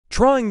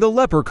trying the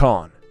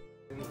Leprechaun.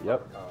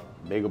 Yep.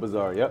 Bagel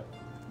Bazaar, yep.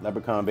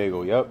 Leprechaun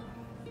bagel, yep.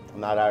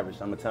 I'm not Irish,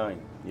 I'm Italian.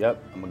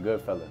 Yep, I'm a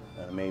good fella,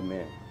 a made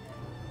man.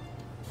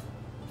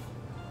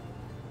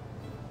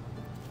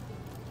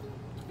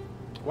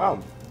 Wow.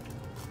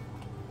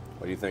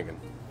 What are you thinking?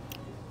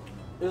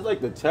 It's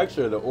like the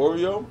texture of the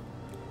Oreo.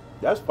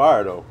 That's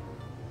fire though.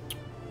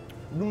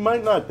 You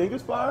might not think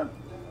it's fire,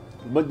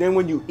 but then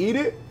when you eat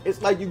it,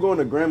 it's like you going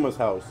to grandma's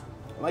house.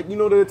 Like, you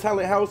know, the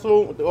Italian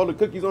household with all the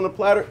cookies on the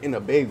platter and a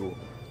bagel.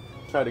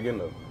 Try it again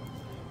though.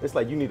 It's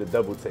like you need a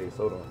double taste,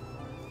 hold on.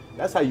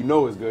 That's how you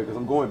know it's good, because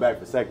I'm going back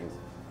for seconds.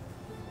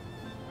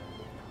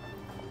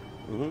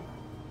 Mm-hmm.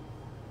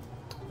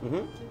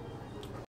 Mm-hmm.